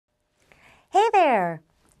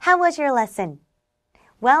How was your lesson?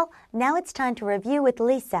 Well, now it's time to review with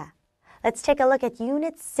Lisa. Let's take a look at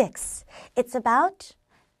Unit 6. It's about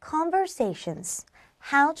conversations,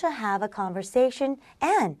 how to have a conversation,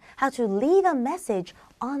 and how to leave a message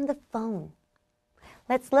on the phone.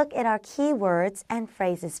 Let's look at our keywords and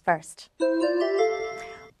phrases first.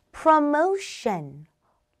 Promotion,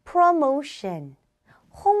 promotion,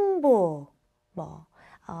 홍보,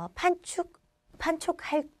 판촉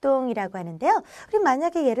활동이라고 하는데요. 그리고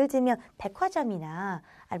만약에 예를 들면 백화점이나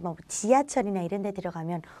아니면 지하철이나 이런 데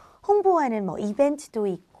들어가면 홍보하는 이벤트도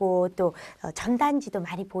있고 또 전단지도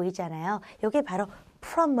많이 보이잖아요. 이게 바로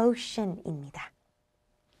promotion입니다.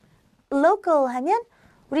 local 하면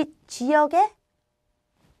우리 지역의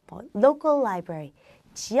local library,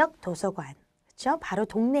 지역 도서관, 그렇죠? 바로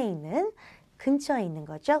동네에 있는, 근처에 있는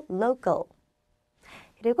거죠. local.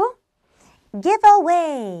 그리고 give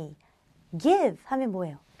away. give 하면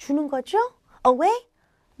뭐예요? 주는 거죠? away?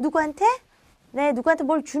 누구한테? 네, 누구한테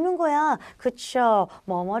뭘 주는 거야. 그쵸?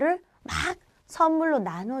 뭐뭐를 막 선물로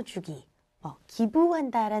나눠주기.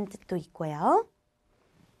 기부한다라는 뜻도 있고요.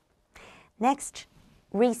 Next,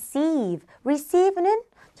 receive. receive는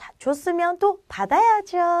줬으면 또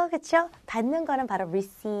받아야죠. 그쵸? 받는 거는 바로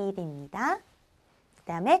receive입니다. 그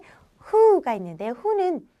다음에 who가 있는데요.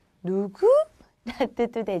 who는 누구? 라는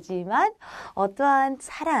뜻도 되지만 어떠한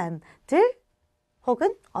사람들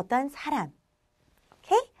혹은 어떠한 사람.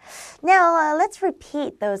 Okay? Now let's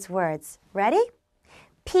repeat those words. Ready?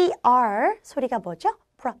 PR 소리가 뭐죠?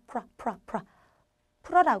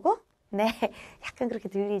 프로라고? 네, 약간 그렇게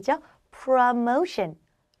들리죠? Promotion,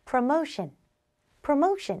 promotion,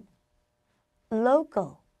 promotion.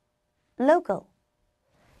 Local, local.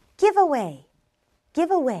 Giveaway,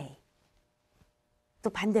 giveaway. 또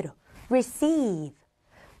반대로. Receive,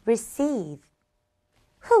 receive.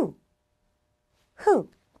 Who, who.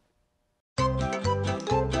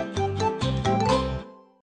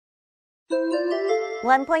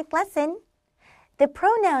 One-point lesson. The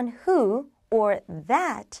pronoun who or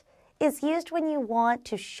that is used when you want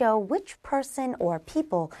to show which person or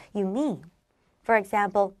people you mean. For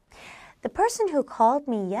example, the person who called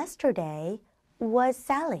me yesterday was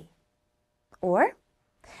Sally. Or,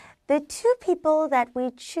 the two people that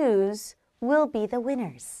we choose will be the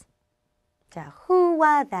winners. 자,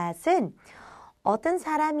 who와 that은 어떤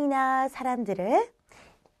사람이나 사람들을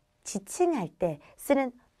지칭할 때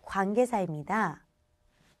쓰는 관계사입니다.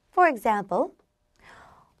 For example,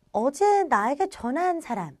 어제 나에게 전화한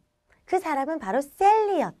사람, 그 사람은 바로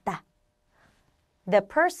셀리였다. The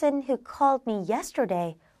person who called me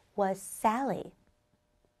yesterday was Sally.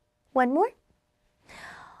 One more.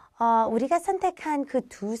 우리가 선택한 그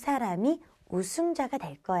두 사람이 우승자가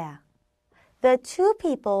될 거야. The two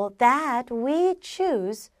people that we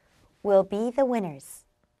choose will be the winners.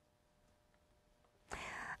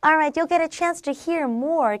 All right, you'll get a chance to hear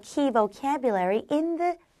more key vocabulary in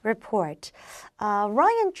the report.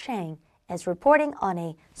 Ryan Chang is reporting on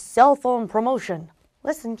a cell phone promotion.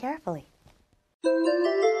 Listen carefully.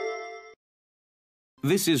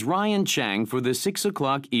 This is Ryan Chang for the 6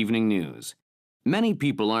 o'clock evening news. Many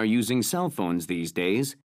people are using cell phones these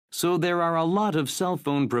days, so there are a lot of cell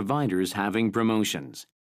phone providers having promotions.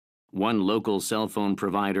 One local cell phone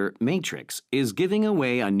provider, Matrix, is giving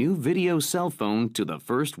away a new video cell phone to the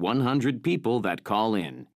first 100 people that call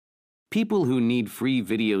in. People who need free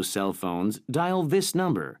video cell phones dial this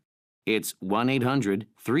number. It's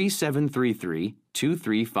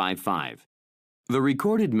 1-800-3733-2355. The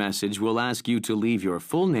recorded message will ask you to leave your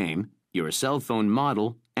full name, your cell phone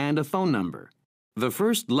model, and a phone number. The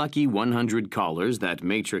first lucky 100 callers that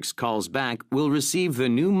Matrix calls back will receive the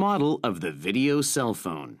new model of the video cell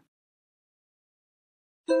phone.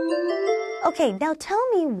 Okay, now tell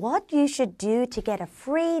me what you should do to get a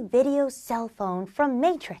free video cell phone from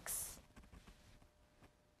Matrix.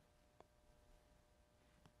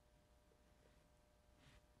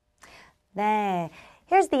 네,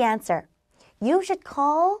 here's the answer. You should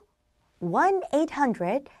call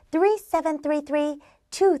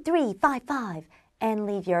 1-800-3733-2355 and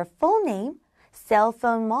leave your full name, cell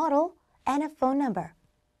phone model, and a phone number.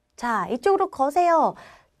 자, 이쪽으로 거세요.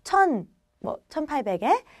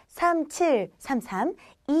 1800에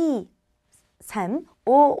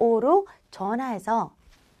 3733-2355로 전화해서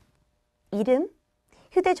이름,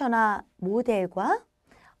 휴대전화 모델과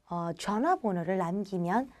전화번호를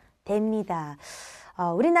남기면 됩니다.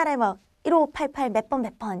 우리나라에 1588 몇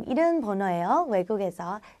번 이런 번호예요.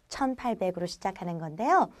 외국에서 1800으로 시작하는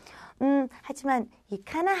건데요. 하지만 you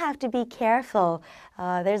kind of have to be careful.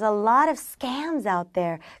 There's a lot of scams out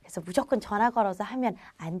there. 그래서 무조건 전화 걸어서 하면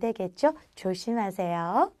안 되겠죠?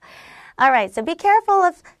 조심하세요. All right, so be careful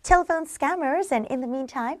of telephone scammers, and in the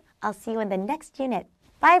meantime, I'll see you in the next unit.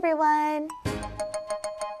 Bye, everyone.